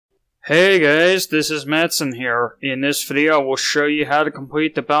Hey guys, this is Madsen here. In this video I will show you how to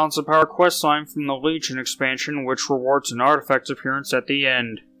complete the Balance of Power questline from the Legion expansion, which rewards an artifact appearance at the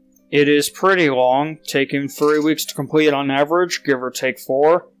end. It is pretty long, taking 3 weeks to complete on average, give or take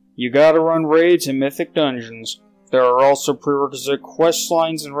 4. You gotta run raids and mythic dungeons. There are also prerequisite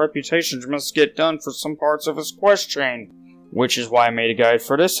questlines and reputations you must get done for some parts of this quest chain, which is why I made a guide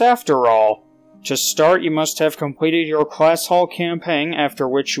for this after all. To start, you must have completed your Class Hall campaign, after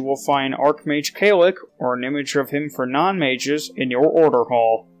which you will find Archmage Kalik, or an image of him for non-mages, in your Order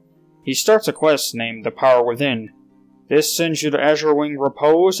Hall. He starts a quest named The Power Within. This sends you to Azure Wing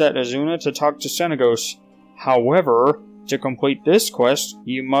Repose at Azuna to talk to Senegos. However, to complete this quest,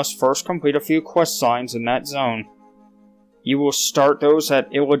 you must first complete a few quest signs in that zone. You will start those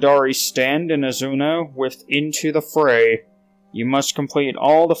at Illidari's Stand in Azuna with Into the Fray. You must complete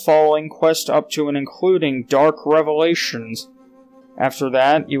all the following quests up to and including Dark Revelations. After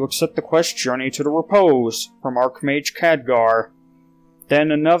that, you accept the quest Journey to the Repose from Archmage Khadgar.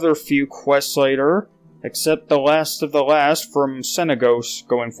 Then another few quests later, accept the Last of the Last from Senegos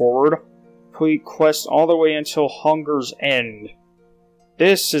going forward. Complete quests all the way until Hunger's End.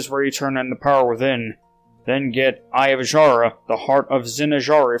 This is where you turn on the Power Within. Then get Eye of Zin-Azshari, the Heart of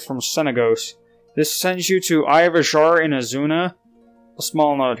Zin-Azshari from Senegos. This sends you to Eye of Zin-Azshari in Azuna. A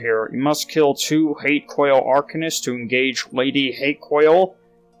small note here, you must kill 2 Hate Coil Arcanists to engage Lady Hate Coil.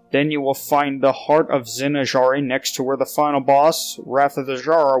 Then you will find the Heart of Zin-Azshari next to where the final boss, Wrath of the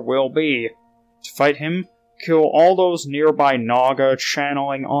Zhara, will be. To fight him, kill all those nearby Naga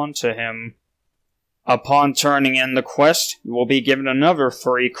channeling onto him. Upon turning in the quest, you will be given another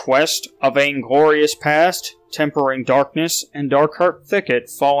 3 quests, A Vainglorious Past, Tempering Darkness, and Darkheart Thicket,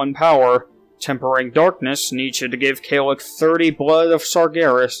 Fallen Power. Tempering Darkness needs you to give Kalik 30 Blood of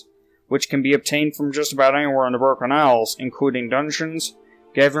Sargeras, which can be obtained from just about anywhere in the Broken Isles, including dungeons,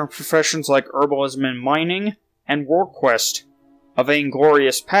 gathering professions like herbalism and mining, and war quest. A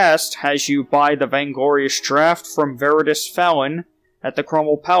Vainglorious Past has you buy the Vainglorious Draft from Veritas Fallon at the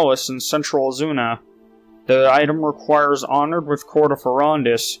Crumble Palace in central Azuna. The item requires Honored with Court of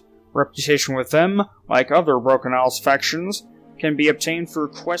Ferrandis. Reputation with them, like other Broken Isles factions, can be obtained through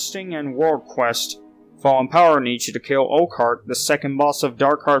questing and world quest. Fallen Power needs you to kill Oakheart, the second boss of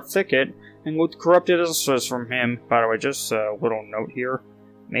Darkheart Thicket, and loot corrupted essences from him. By the way, just a little note here.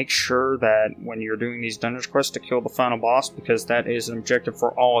 Make sure that when you're doing these dungeon quests to kill the final boss, because that is an objective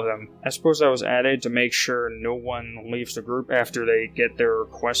for all of them. I suppose that was added to make sure no one leaves the group after they get their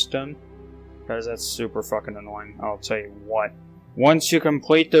quest done, because that's super fucking annoying, I'll tell you what. Once you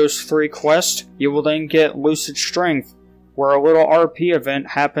complete those 3 quests, you will then get Lucid Strength, where a little RP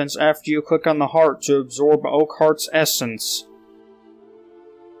event happens after you click on the heart to absorb Oakheart's essence.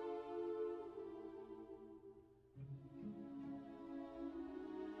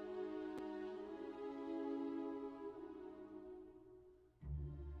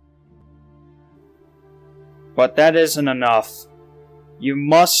 But that isn't enough. You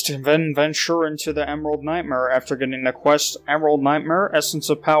must then venture into the Emerald Nightmare after getting the quest Emerald Nightmare, Essence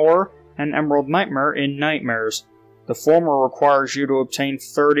of Power, and Emerald Nightmare in Nightmares. The former requires you to obtain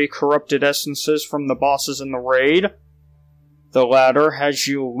 30 corrupted essences from the bosses in the raid. The latter has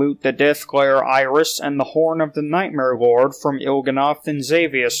you loot the Deathglare Iris and the Horn of the Nightmare Lord from Il'gynoth and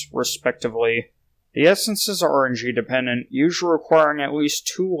Xavius, respectively. The essences are RNG dependent, usually requiring at least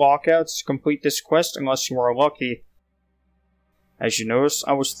 2 lockouts to complete this quest unless you are lucky. As you notice,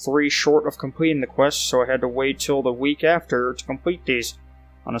 I was 3 short of completing the quest, so I had to wait till the week after to complete these.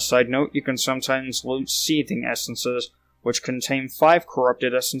 On a side note, you can sometimes loot Seething Essences, which contain 5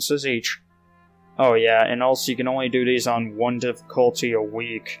 corrupted essences each. Oh yeah, and also you can only do these on 1 difficulty a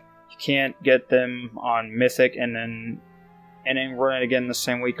week. You can't get them on Mythic and then run it again the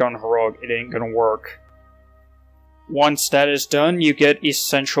same week on Heroic. It ain't gonna work. Once that is done, you get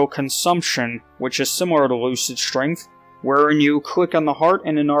Essential Consumption, which is similar to Lucid Strength, wherein you click on the heart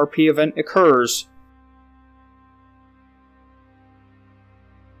and an RP event occurs.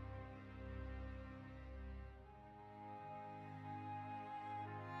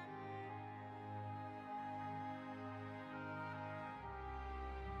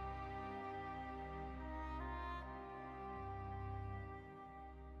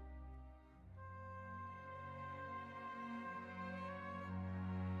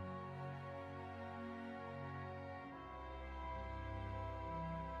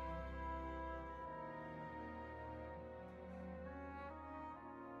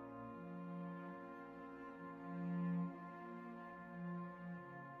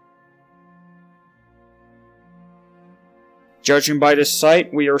 Judging by this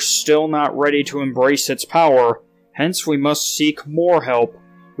sight, we are still not ready to embrace its power, hence we must seek more help.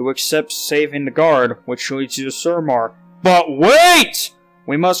 you accept saving the guard, which leads you to Suramar. But wait!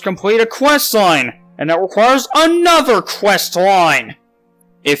 We must complete a quest line, and that requires another quest line!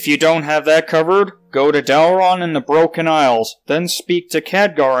 If you don't have that covered, go to Dalaran in the Broken Isles, then speak to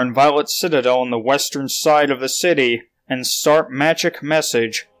Khadgar in Violet Citadel on the western side of the city, and start Magic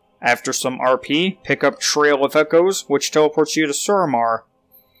Message. After some RP, pick up Trail of Echoes, which teleports you to Suramar.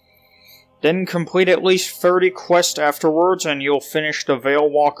 Then complete at least 30 quests afterwards, and you'll finish the Veil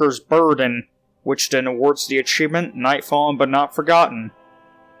Walker's Burden, which then awards the achievement Nightfallen but Not Forgotten.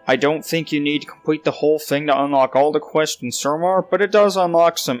 I don't think you need to complete the whole thing to unlock all the quests in Suramar, but it does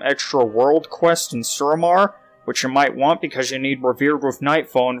unlock some extra world quests in Suramar, which you might want because you need Revered with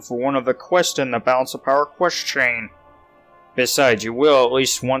Nightfallen for one of the quests in the Balance of Power quest chain. Besides, you will at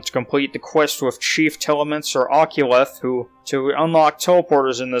least want to complete the quest with Chief Telements or Oculeth to unlock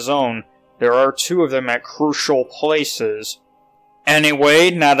teleporters in the zone. There are 2 of them at crucial places.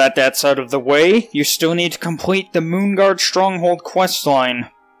 Anyway, now that that's out of the way, you still need to complete the Moonguard Stronghold questline.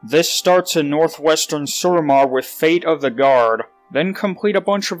 This starts in northwestern Suramar with Fate of the Guard. Then complete a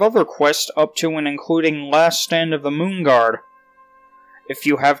bunch of other quests up to and including Last Stand of the Moonguard. If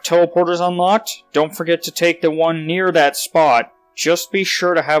you have teleporters unlocked, don't forget to take the one near that spot. Just be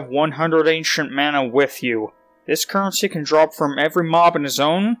sure to have 100 ancient mana with you. This currency can drop from every mob in the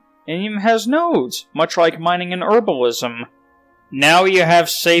zone, and even has nodes, much like mining and herbalism. Now you have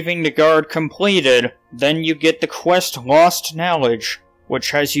Saving the Guard completed, then you get the quest Lost Knowledge,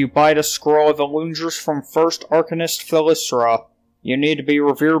 which has you buy the Scroll of Illusions from First Arcanist Philisra. You need to be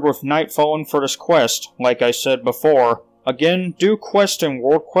revered with Nightfallen for this quest, like I said before. Again, do quest and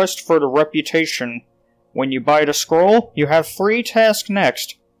world quest for the reputation. When you buy the scroll, you have 3 tasks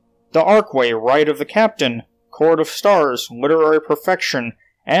next. The Archway, Rite of the Captain, Court of Stars, Literary Perfection,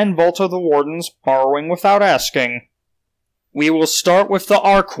 and Vault of the Wardens, Borrowing Without Asking. We will start with the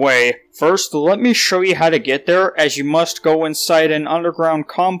Archway. First, let me show you how to get there, as you must go inside an underground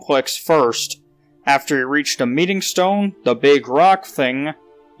complex first. After you reach the meeting stone, the big rock thing,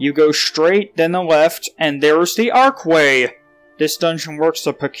 you go straight, then the left, and there's the Archway! This dungeon works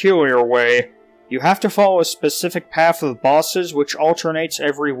a peculiar way. You have to follow a specific path of bosses, which alternates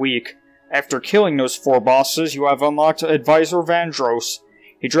every week. After killing those 4 bosses, you have unlocked Advisor Vandross.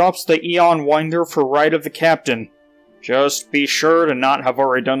 He drops the Eon Winder for Rite of the Captain. Just be sure to not have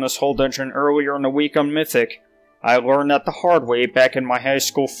already done this whole dungeon earlier in the week on Mythic. I learned that the hard way back in my high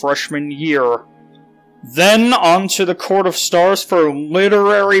school freshman year. Then on to the Court of Stars for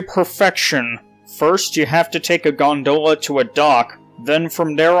Literary Perfection. First, you have to take a gondola to a dock. Then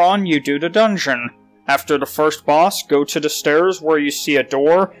from there on, you do the dungeon. After the first boss, go to the stairs where you see a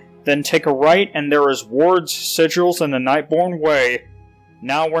door, then take a right and there is wards, sigils, and the Nightborn Way.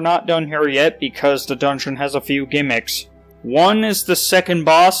 Now we're not done here yet because the dungeon has a few gimmicks. One is the second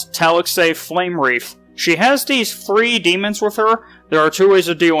boss, Talixay Flamereef. She has these 3 demons with her. There are 2 ways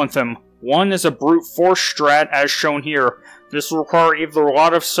of dealing with them. One is a brute force strat as shown here. This will require either a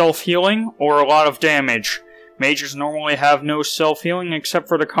lot of self-healing or a lot of damage. Mages normally have no self-healing except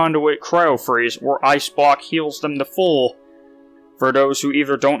for the Conduit Cryo Freeze, where Ice Block heals them to full. For those who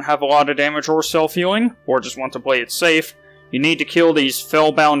either don't have a lot of damage or self-healing, or just want to play it safe, you need to kill these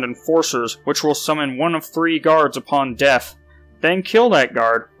Fellbound Enforcers, which will summon 1 of 3 guards upon death. Then kill that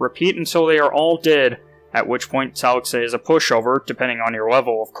guard, repeat until they are all dead, at which point Talixay is a pushover, depending on your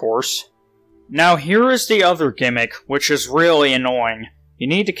level of course. Now here is the other gimmick, which is really annoying. You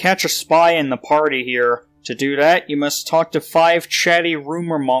need to catch a spy in the party here. To do that, you must talk to 5 chatty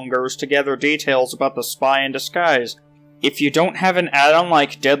rumor mongers to gather details about the spy in disguise. If you don't have an add-on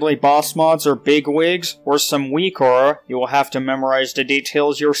like Deadly Boss Mods or Bigwigs, or some weak aura, you will have to memorize the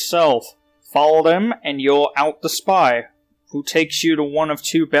details yourself. Follow them, and you'll out the spy, who takes you to one of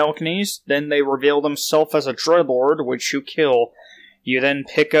 2 balconies. Then they reveal themselves as a Dreadlord, which you kill. You then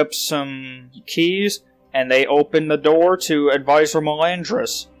pick up some keys, and they open the door to Advisor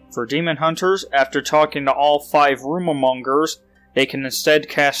Melandris. For Demon Hunters, after talking to all 5 rumormongers, they can instead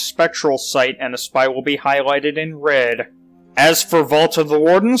cast Spectral Sight, and the spy will be highlighted in red. As for Vault of the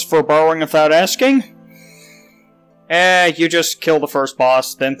Wardens, for Borrowing Without Asking, you just kill the first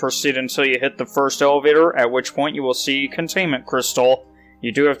boss, then proceed until you hit the first elevator, at which point you will see Containment Crystal.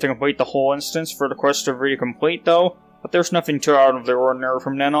 You do have to complete the whole instance for the quest to be complete though, but there's nothing too out of the ordinary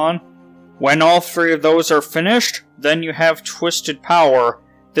from then on. When all 3 of those are finished, then you have Twisted Power.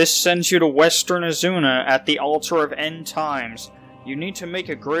 This sends you to Western Azuna at the Altar of End Times. You need to make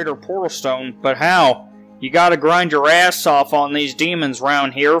a greater portal stone, but how? You gotta grind your ass off on these demons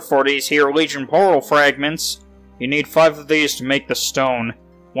round here for these here Legion portal fragments. You need 5 of these to make the stone.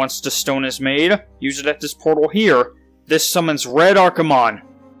 Once the stone is made, use it at this portal here. This summons Red Archimon.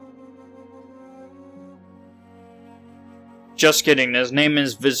 Just kidding, his name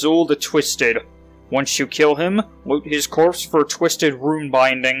is Vizul the Twisted. Once you kill him, loot his corpse for twisted rune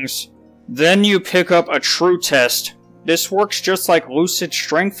bindings. Then you pick up a true test. This works just like Lucid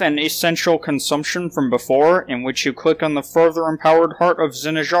Strength and Essential Consumption from before, in which you click on the further empowered Heart of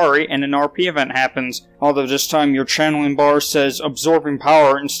Zin-Azshari and an RP event happens, although this time your channeling bar says Absorbing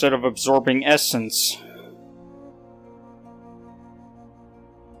Power instead of Absorbing Essence.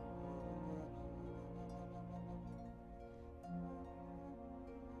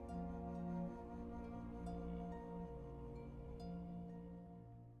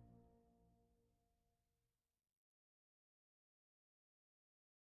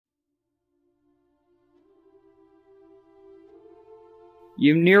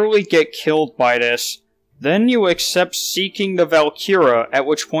 You nearly get killed by this. Then you accept seeking the Valkyra, at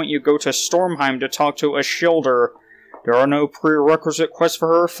which point you go to Stormheim to talk to Ashildr. There are no prerequisite quests for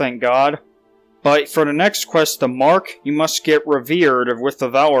her, thank God. But for the next quest, the Mark, you must get revered with the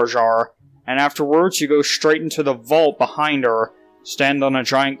Valor Jar. And afterwards, you go straight into the vault behind her. Stand on a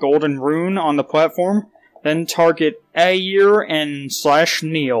giant golden rune on the platform, then target Aegir and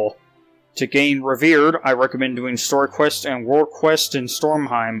 /Neil. To gain Revered, I recommend doing story quests and world quests in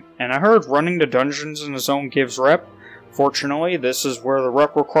Stormheim, and I heard running the dungeons in the zone gives rep. Fortunately, this is where the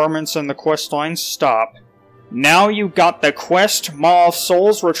rep requirements and the quest lines stop. Now you got the quest, Maw of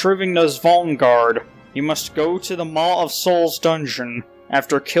Souls retrieving the Svalngard. You must go to the Maw of Souls dungeon.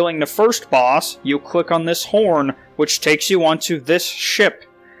 After killing the first boss, you click on this horn, which takes you onto this ship.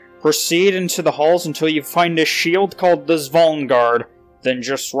 Proceed into the halls until you find a shield called the Svalngard. Then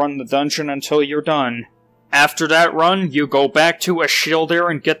just run the dungeon until you're done. After that run, you go back to Ashildr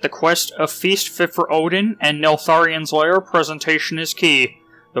and get the quest A Feast Fit for Odin and Neltharion's Lair Presentation is Key.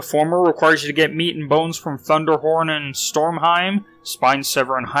 The former requires you to get meat and bones from Thunderhorn in Stormheim,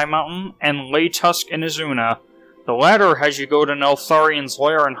 Spinesever in High Mountain, and Laytusk in Azuna. The latter has you go to Neltharion's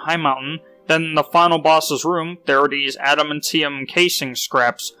Lair in High Mountain, then in the final boss's room, there are these adamantium casing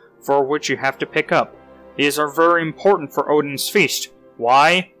scraps, for which you have to pick up. These are very important for Odin's feast.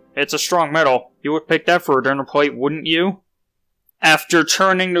 Why? It's a strong metal. You would pick that for a dinner plate, wouldn't you? After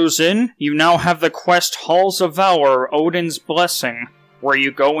turning those in, you now have the quest Halls of Valor, Odin's Blessing, where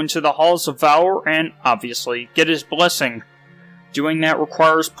you go into the Halls of Valor and, obviously, get his blessing. Doing that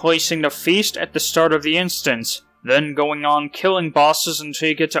requires placing the feast at the start of the instance, then going on killing bosses until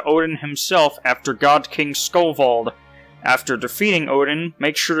you get to Odin himself after God King Skovald. After defeating Odin,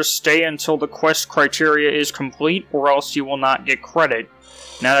 make sure to stay until the quest criteria is complete, or else you will not get credit.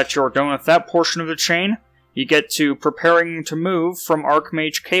 Now that you're done with that portion of the chain, you get to preparing to move from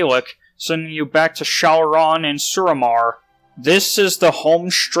Archmage Kalik, sending you back to Shalaron and Suramar. This is the home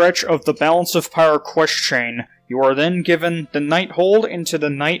stretch of the Balance of Power quest chain. You are then given the Nighthold into the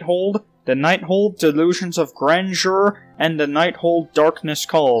Nighthold Delusions of Grandeur, and the Nighthold Darkness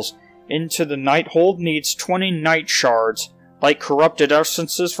Calls. Into the Nighthold needs 20 Night Shards. Like corrupted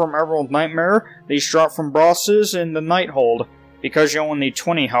essences from Emerald Nightmare, these drop from bosses in the Nighthold. Because you only need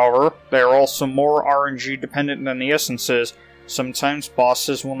 20, however, they are also more RNG dependent than the essences. Sometimes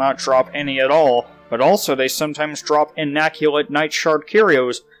bosses will not drop any at all, but also they sometimes drop Immaculate Night Shard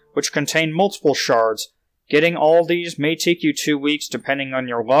Curios, which contain multiple shards. Getting all these may take you 2 weeks depending on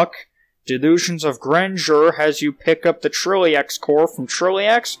your luck. Delusions of Grandeur has you pick up the Trilliax core from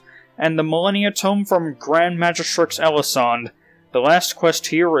Trilliax, and the Millennia Tome from Grand Magistrix Elisand. The last quest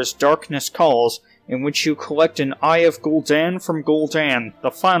here is Darkness Calls, in which you collect an Eye of Gul'dan from Gul'dan, the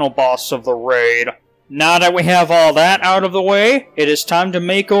final boss of the raid. Now that we have all that out of the way, it is time to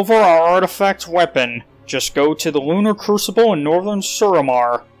make over our artifact weapon. Just go to the Lunar Crucible in northern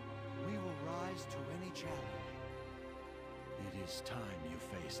Suramar. We will rise to any challenge. It is time you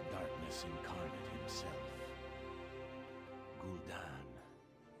face darkness incarnate himself. Gul'dan.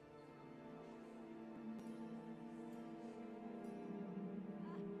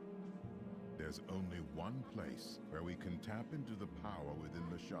 There's only one place where we can tap into the power within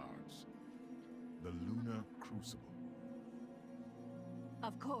the shards. The Lunar Crucible.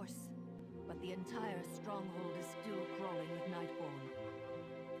 Of course, but the entire stronghold is still crawling with Nightborn.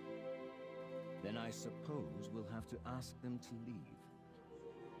 Then I suppose we'll have to ask them to leave.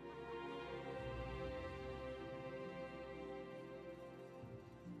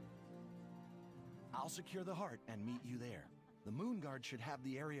 I'll secure the heart and meet you there. The Moon Guard should have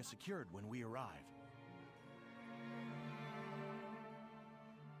the area secured when we arrive.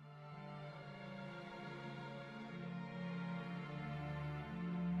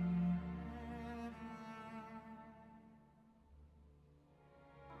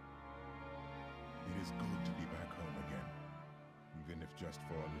 It is good to be back home again, even if just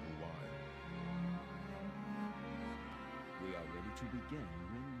for a little while. We ready to begin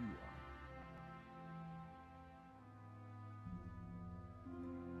when you are.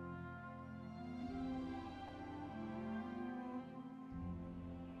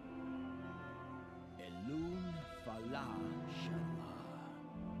 Elun Fala Shala.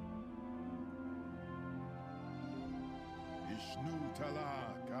 Ishnu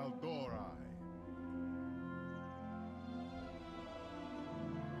Talak Aldorai.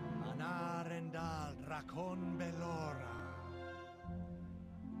 Manarendal Drakon Belora.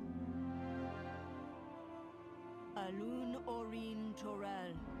 Alun Orin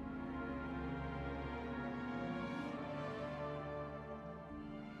Torel.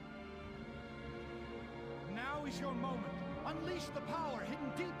 Now is your moment. Unleash the power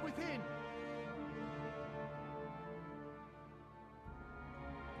hidden deep within.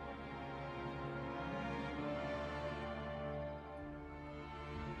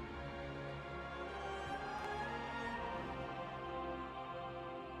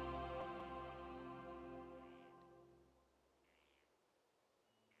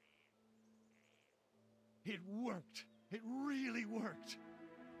 It worked. It really worked.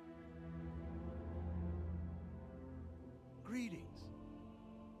 Greetings.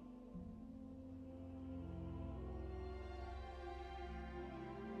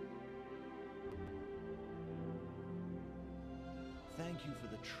 Thank you for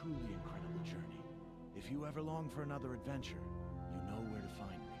the truly incredible journey. If you ever long for another adventure, you know where to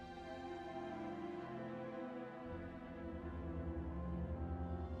find me.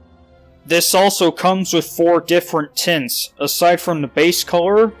 This also comes with 4 different tints. Aside from the base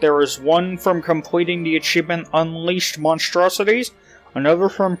color, there is one from completing the achievement Unleashed Monstrosities, another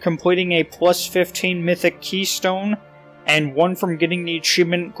from completing a plus 15 Mythic Keystone, and one from getting the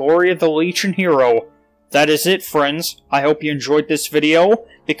achievement Glory of the Legion Hero. That is it, friends. I hope you enjoyed this video,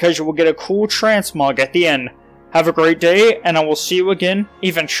 because you will get a cool transmog at the end. Have a great day, and I will see you again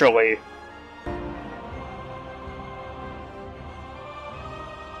eventually.